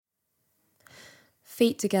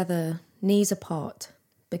Feet together, knees apart,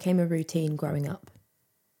 became a routine growing up.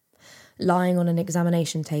 Lying on an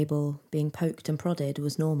examination table, being poked and prodded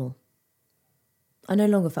was normal. I no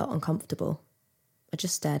longer felt uncomfortable. I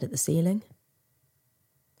just stared at the ceiling.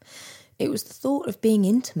 It was the thought of being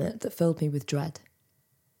intimate that filled me with dread.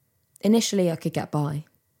 Initially, I could get by.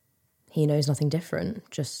 He knows nothing different,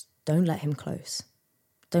 just don't let him close.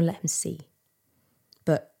 Don't let him see.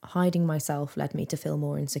 But hiding myself led me to feel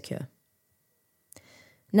more insecure.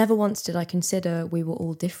 Never once did I consider we were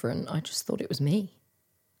all different. I just thought it was me.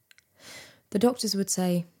 The doctors would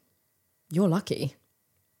say, "You're lucky.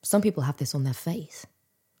 Some people have this on their face."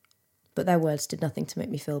 But their words did nothing to make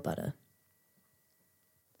me feel better.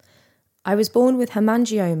 I was born with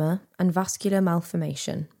hemangioma and vascular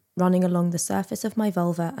malformation running along the surface of my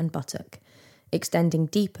vulva and buttock, extending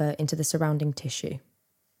deeper into the surrounding tissue.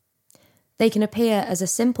 They can appear as a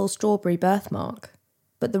simple strawberry birthmark,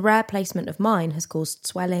 but the rare placement of mine has caused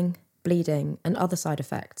swelling, bleeding, and other side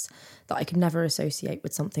effects that I could never associate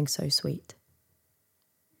with something so sweet.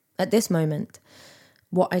 At this moment,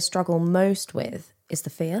 what I struggle most with is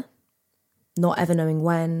the fear, not ever knowing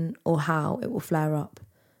when or how it will flare up,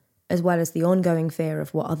 as well as the ongoing fear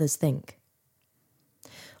of what others think.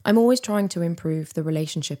 I'm always trying to improve the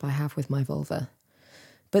relationship I have with my vulva,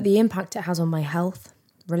 but the impact it has on my health,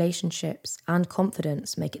 relationships, and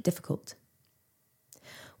confidence make it difficult.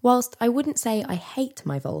 Whilst I wouldn't say I hate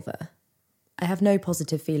my vulva, I have no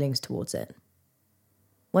positive feelings towards it.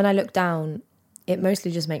 When I look down, it mostly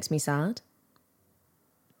just makes me sad.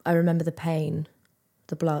 I remember the pain,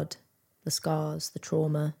 the blood, the scars, the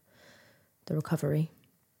trauma, the recovery.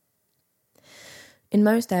 In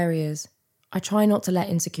most areas, I try not to let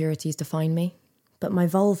insecurities define me, but my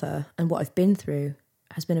vulva and what I've been through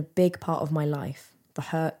has been a big part of my life. The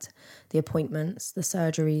hurt, the appointments, the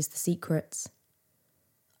surgeries, the secrets.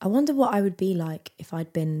 I wonder what I would be like if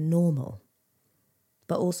I'd been normal,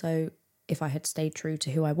 but also if I had stayed true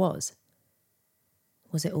to who I was.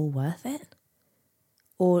 Was it all worth it?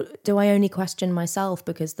 Or do I only question myself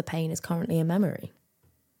because the pain is currently a memory?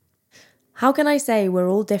 How can I say we're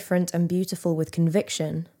all different and beautiful with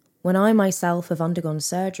conviction when I myself have undergone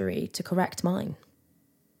surgery to correct mine?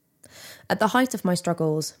 At the height of my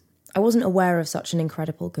struggles, I wasn't aware of such an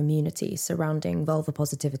incredible community surrounding vulva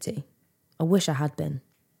positivity. I wish I had been.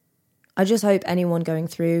 I just hope anyone going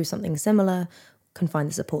through something similar can find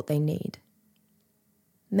the support they need.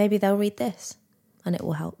 Maybe they'll read this and it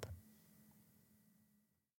will help.